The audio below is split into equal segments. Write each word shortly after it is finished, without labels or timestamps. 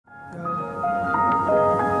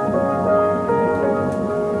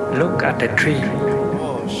look at the tree.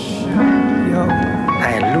 Yo.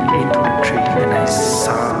 I looked into the tree and I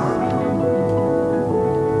saw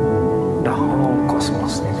the whole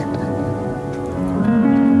cosmos in it.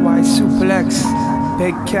 White Suplex,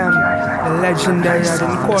 Big Cam, the legendary. I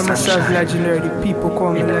didn't call myself legendary, the people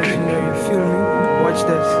call me legendary. You feel me? Watch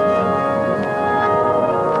this.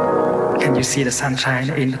 Can you see the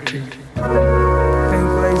sunshine in the tree? Pink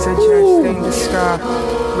laser jets stain the sky.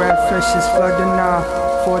 Red fishes flood the Nile.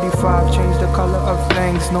 45 change the color of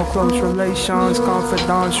things. No close relations,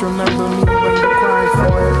 confidants. Remember me when you're crying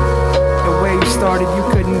for it. The wave started, you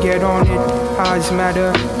couldn't get on it. Highs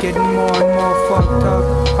matter, getting more and more fucked up.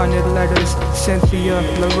 100 letters, Cynthia,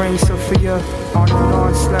 Lorraine, Sophia. On and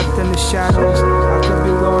on, slept in the shadows. I could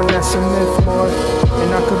be Lord, that's a myth, boy.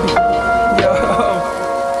 And I could be,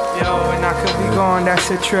 and I could be gone,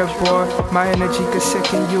 that's a trip, boy. My energy could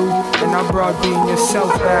sicken you. And I brought being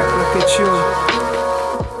yourself back, look at you.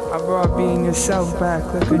 I brought being yourself back,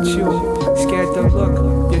 look at you. Scared to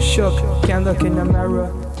look, you're shook. Can't look in the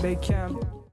mirror, they can't.